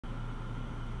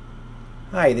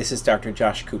Hi, this is Dr.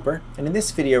 Josh Cooper, and in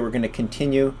this video we're going to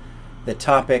continue the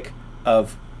topic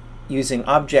of using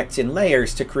objects in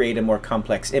layers to create a more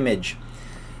complex image.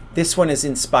 This one is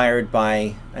inspired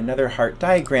by another heart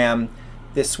diagram,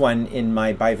 this one in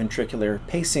my biventricular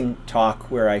pacing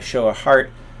talk, where I show a heart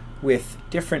with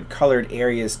different colored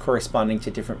areas corresponding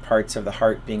to different parts of the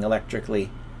heart being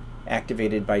electrically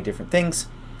activated by different things.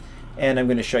 And I'm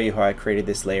going to show you how I created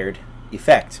this layered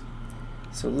effect.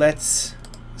 So let's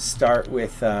start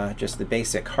with just the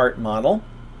basic heart model,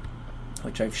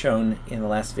 which I've shown in the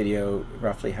last video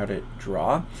roughly how to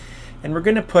draw. And we're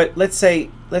going to put, let's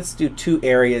do two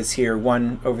areas here,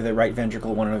 one over the right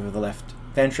ventricle, one over the left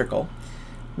ventricle.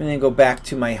 I'm going to go back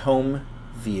to my home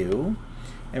view,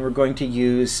 and we're going to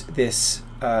use this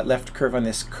left curve on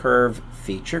this curve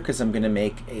feature because I'm going to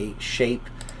make a shape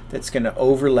that's going to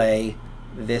overlay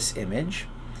this image.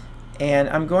 And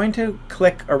I'm going to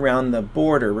click around the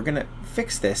border. We're going to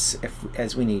fix this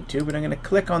as we need to, but I'm going to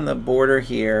click on the border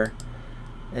here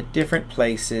at different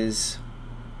places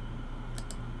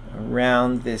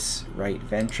around this right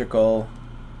ventricle.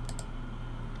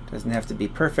 Doesn't have to be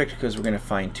perfect because we're going to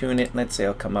fine tune it. Let's say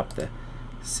I'll come up the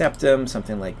septum,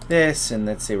 something like this, and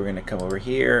let's say we're going to come over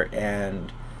here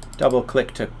and double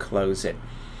click to close it.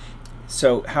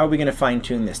 So how are we going to fine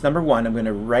tune this? Number one, I'm going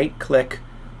to right click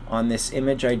on this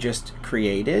image I just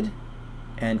created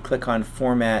and click on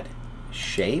Format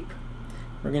Shape.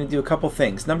 We're going to do a couple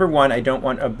things. Number one, I don't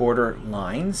want a border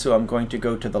line, so I'm going to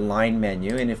go to the line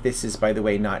menu, and if this is, by the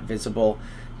way, not visible,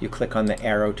 you click on the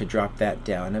arrow to drop that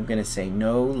down. I'm going to say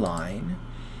no line,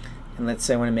 and let's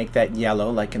say I want to make that yellow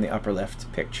like in the upper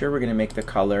left picture. We're going to make the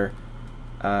color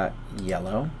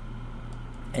yellow,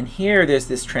 and here there's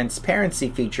this transparency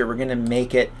feature. We're going to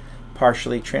make it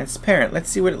partially transparent. Let's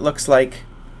see what it looks like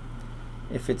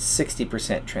if it's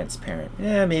 60% transparent.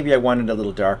 Yeah, maybe I want it a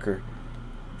little darker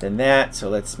than that, so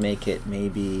let's make it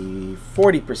maybe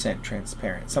 40%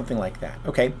 transparent, something like that.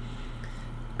 Okay,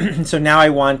 so now I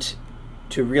want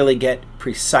to really get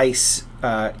precise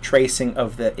tracing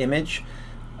of the image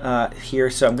here,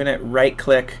 so I'm going to right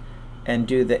click and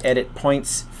do the edit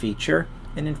points feature,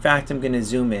 and in fact I'm going to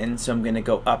zoom in, so I'm going to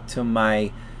go up to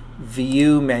my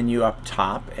view menu up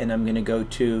top, and I'm going to go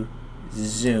to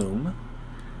zoom,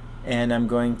 and I'm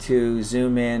going to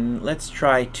zoom in. Let's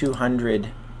try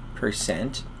 200%.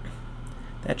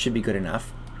 That should be good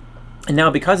enough. And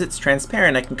now because it's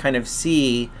transparent, I can kind of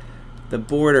see the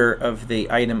border of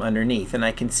the item underneath, and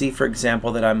I can see, for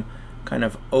example, that I'm kind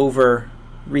of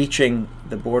overreaching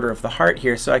the border of the heart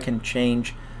here, so I can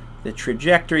change the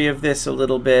trajectory of this a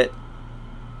little bit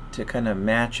to kind of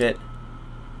match it.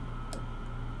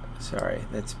 Sorry,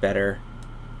 that's better.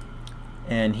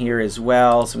 And here as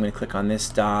well, so I'm going to click on this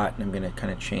dot, and I'm going to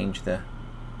kind of change the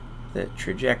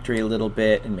trajectory a little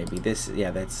bit, and maybe this, yeah,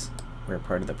 that's where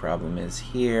part of the problem is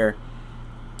here.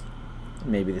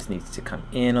 Maybe this needs to come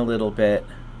in a little bit.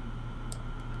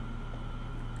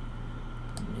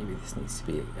 Maybe this needs to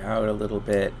be out a little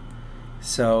bit.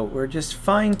 So we're just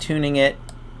fine-tuning it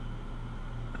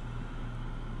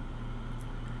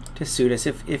to suit us.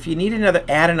 If you need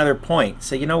add another point,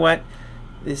 say, you know what,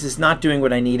 this is not doing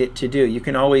what I need it to do, you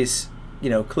can always,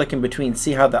 click in between,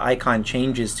 see how the icon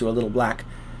changes to a little black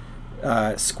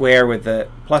square with the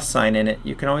plus sign in it.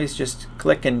 You can always just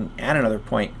click and add another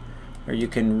point, or you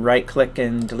can right click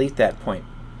and delete that point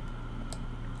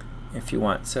if you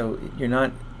want. So you're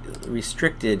not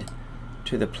restricted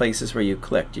to the places where you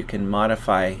clicked. You can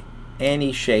modify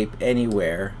any shape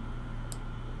anywhere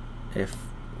if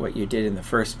what you did in the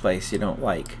first place you don't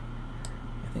like.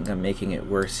 I think I'm making it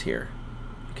worse here.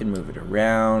 You can move it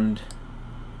around.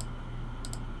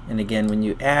 And again, when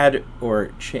you add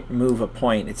or move a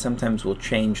point, it sometimes will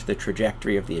change the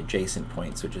trajectory of the adjacent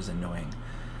points, which is annoying.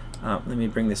 Let me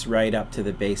bring this right up to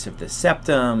the base of the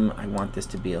septum. I want this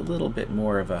to be a little bit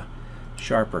more of a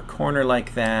sharper corner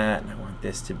like that. And I want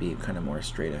this to be kind of more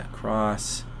straight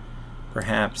across.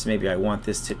 Perhaps maybe I want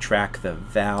this to track the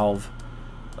valve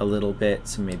a little bit,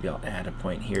 so maybe I'll add a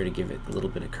point here to give it a little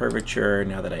bit of curvature.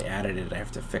 Now that I added it, I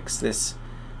have to fix this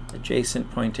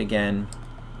adjacent point again.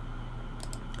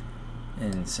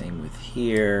 And same with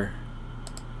here,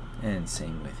 and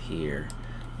same with here.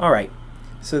 All right,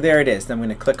 so there it is. I'm going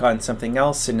to click on something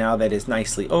else, and now that is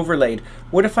nicely overlaid.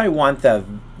 What if I want the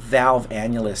valve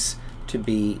annulus to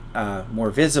be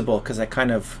more visible, because I kind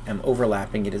of am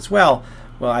overlapping it as well?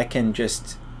 Well, I can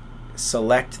just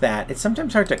select that. It's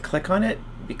sometimes hard to click on it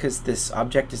because this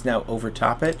object is now over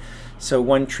top it. So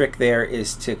one trick there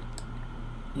is to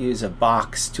use a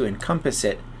box to encompass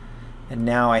it. And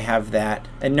now I have that.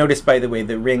 And notice, by the way,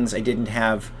 the rings, I didn't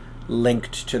have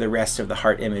linked to the rest of the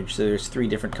heart image. So there's 3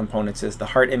 different components. There's the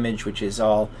heart image, which is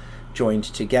all joined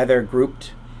together,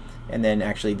 grouped, and then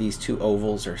actually these 2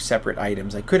 ovals are separate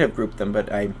items. I could have grouped them,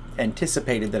 but I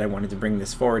anticipated that I wanted to bring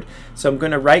this forward. So I'm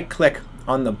going to right-click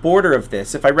on the border of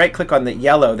this. If I right-click on the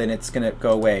yellow, then it's going to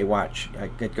go away. Watch,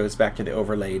 it goes back to the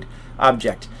overlaid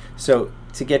object. So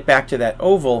to get back to that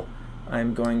oval,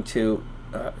 I'm going to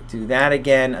do that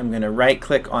again. I'm going to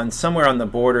right-click on somewhere on the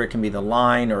border. It can be the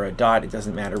line or a dot. It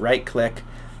doesn't matter. Right-click,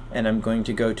 and I'm going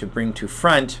to go to Bring to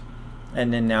Front,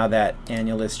 and then now that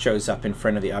annulus shows up in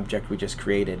front of the object we just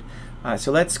created.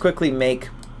 So let's quickly make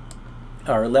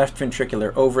our left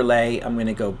ventricular overlay. I'm going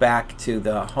to go back to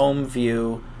the home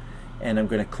view, and I'm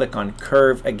going to click on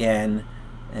Curve again,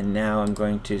 and now I'm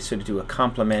going to sort of do a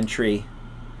complementary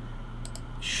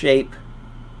shape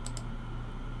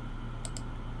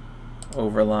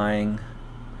overlying.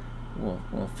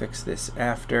 We'll fix this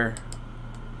after.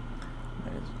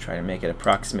 I'm going to try to make it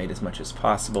approximate as much as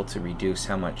possible to reduce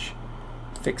how much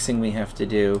fixing we have to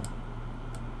do.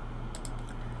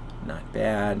 Not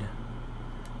bad.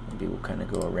 Maybe we'll kind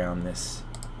of go around this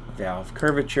valve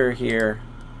curvature here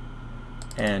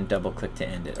and double click to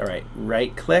end it. All right,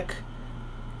 right click,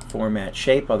 format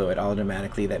shape, although it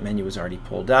automatically, that menu was already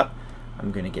pulled up.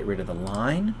 I'm going to get rid of the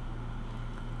line,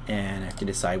 and I have to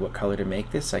decide what color to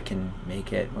make this. I can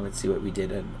make it, well, let's see what we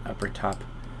did at upper top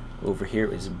over here.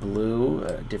 It was blue,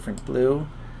 a different blue.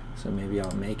 So maybe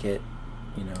I'll make it,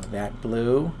 you know, that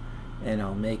blue, and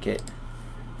I'll make it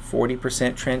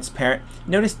 40% transparent.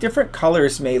 Notice different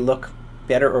colors may look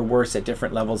better or worse at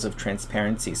different levels of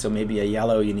transparency. So maybe a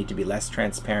yellow, you need to be less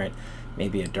transparent.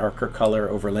 Maybe a darker color,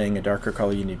 overlaying a darker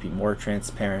color, you need to be more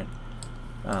transparent.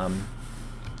 I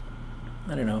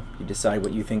don't know, you decide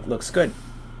what you think looks good.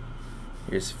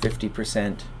 Here's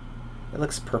 50%. It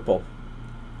looks purple.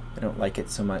 I don't like it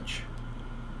so much.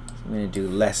 So I'm going to do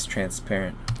less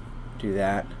transparent. Do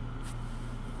that.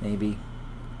 Maybe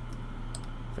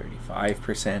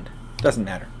 35%. Doesn't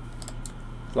matter,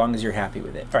 as long as you're happy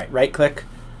with it. All right, right click,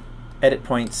 edit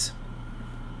points,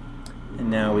 and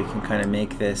now we can kind of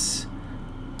make this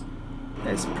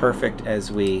as perfect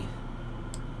as we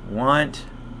want.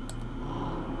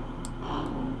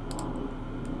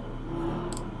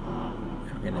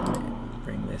 We're going to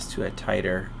bring this to a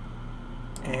tighter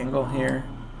angle here.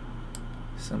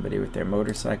 Somebody with their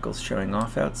motorcycles showing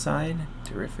off outside.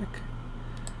 Terrific.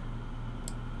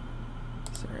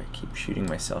 Sorry, I keep shooting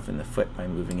myself in the foot by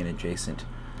moving an adjacent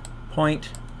point.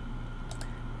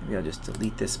 Maybe I'll just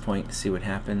delete this point to see what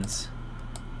happens.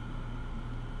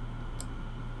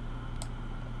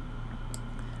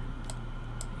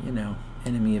 You know,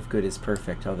 enemy of good is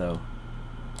perfect, although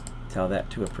tell that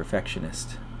to a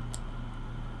perfectionist.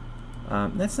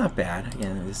 That's not bad.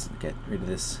 Again, just get rid of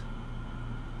this.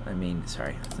 I mean,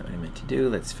 sorry, that's not what I meant to do.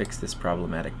 Let's fix this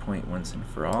problematic point once and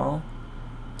for all.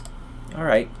 All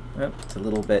right, well, it's a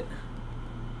little bit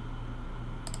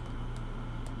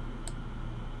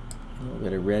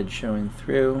of red showing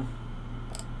through.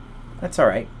 That's all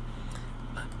right.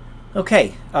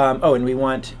 Okay. Oh, and we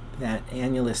want that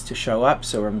annulus to show up,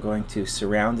 so I'm going to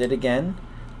surround it again.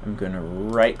 I'm going to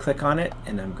right-click on it,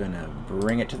 and I'm going to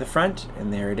bring it to the front,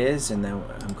 and there it is. And then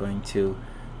I'm going to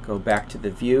go back to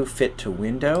the view, fit to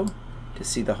window to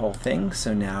see the whole thing.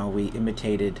 So now we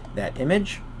imitated that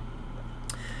image.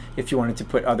 If you wanted to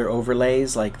put other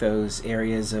overlays like those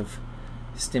areas of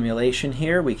stimulation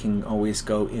here, we can always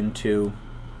go into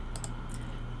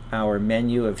our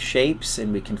menu of shapes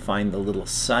and we can find the little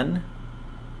sun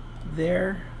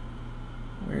there.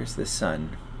 Where's the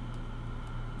sun?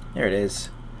 There it is,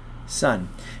 sun.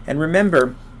 And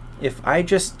remember, if I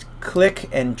just click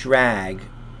and drag,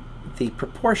 the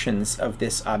proportions of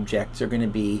this object are going to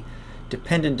be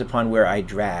dependent upon where I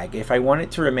drag. If I want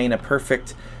it to remain a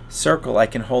perfect circle, I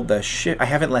can hold the shift. I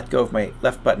haven't let go of my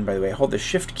left button, by the way. I hold the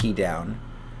shift key down,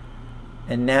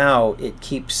 and now it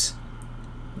keeps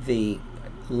the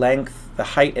length, the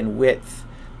height and width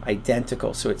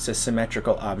identical, so it's a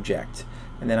symmetrical object.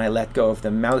 And then I let go of the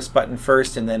mouse button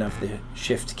first and then of the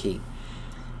shift key.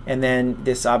 And then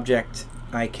this object,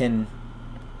 I can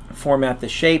format the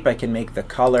shape. I can make the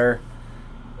color,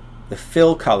 the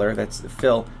fill color, that's the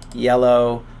fill,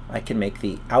 yellow. I can make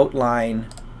the outline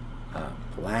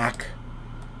black.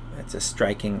 That's a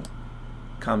striking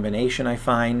combination, I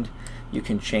find. You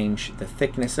can change the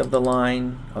thickness of the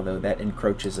line, although that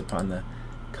encroaches upon the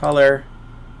color.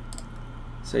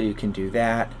 So you can do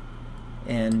that.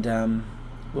 And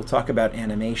we'll talk about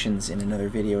animations in another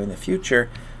video in the future.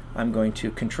 I'm going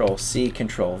to Control-C,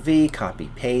 Control-V,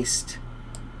 copy-paste,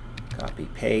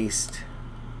 copy-paste.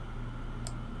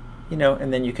 You know,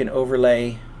 and then you can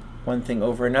overlay one thing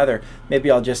over another. Maybe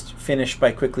I'll just finish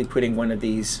by quickly putting one of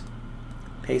these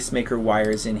pacemaker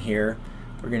wires in here.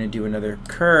 We're going to do another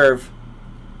curve,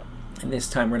 and this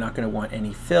time we're not going to want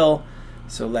any fill.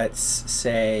 So let's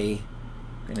say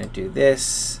I'm going to do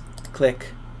this, click,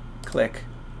 click,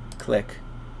 click,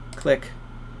 click,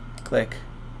 click,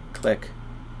 click,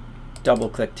 double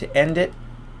click to end it.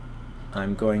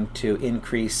 I'm going to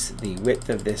increase the width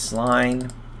of this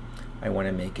line. I want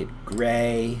to make it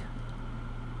gray.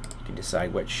 You can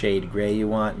decide what shade gray you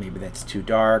want. Maybe that's too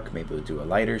dark. Maybe we'll do a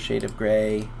lighter shade of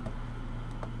gray.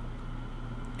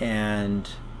 And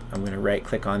I'm going to right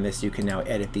click on this. You can now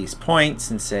edit these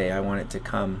points and say I want it to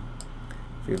come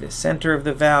through the center of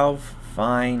the valve.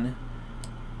 Fine.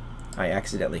 I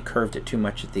accidentally curved it too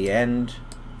much at the end.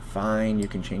 Fine. You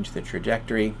can change the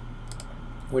trajectory.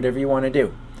 Whatever you want to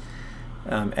do.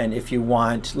 And if you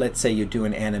want, let's say you do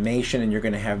an animation and you're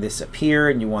going to have this appear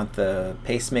and you want the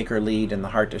pacemaker lead and the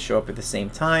heart to show up at the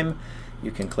same time, you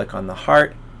can click on the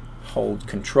heart, hold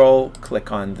Control,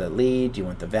 click on the lead. You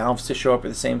want the valves to show up at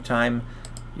the same time,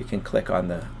 you can click on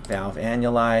the valve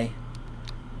annuli,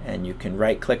 and you can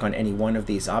right click on any one of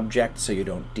these objects so you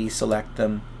don't deselect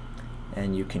them,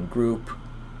 and you can group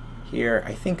here.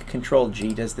 I think Control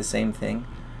G does the same thing.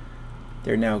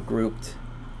 They're now grouped.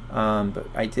 But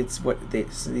I did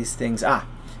these things,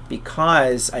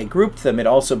 because I grouped them, it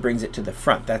also brings it to the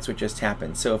front. That's what just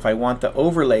happened. So if I want the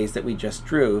overlays that we just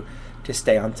drew to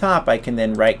stay on top, I can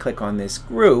then right click on this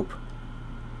group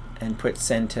and put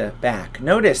send to back.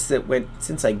 Notice that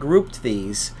since I grouped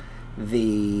these,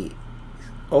 the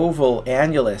oval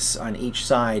annulus on each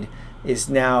side is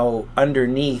now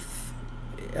underneath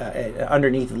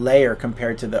layer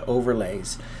compared to the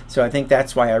overlays. So I think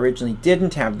that's why I originally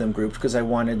didn't have them grouped, because I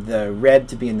wanted the red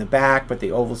to be in the back but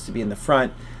the ovals to be in the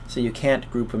front, so you can't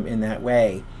group them in that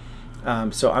way.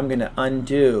 So I'm going to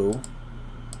undo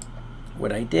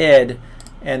what I did,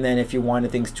 and then if you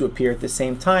wanted things to appear at the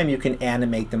same time, you can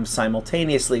animate them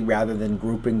simultaneously rather than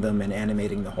grouping them and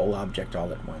animating the whole object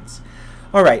all at once.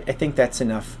 Alright, I think that's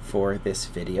enough for this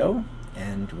video,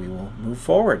 and we will move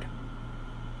forward.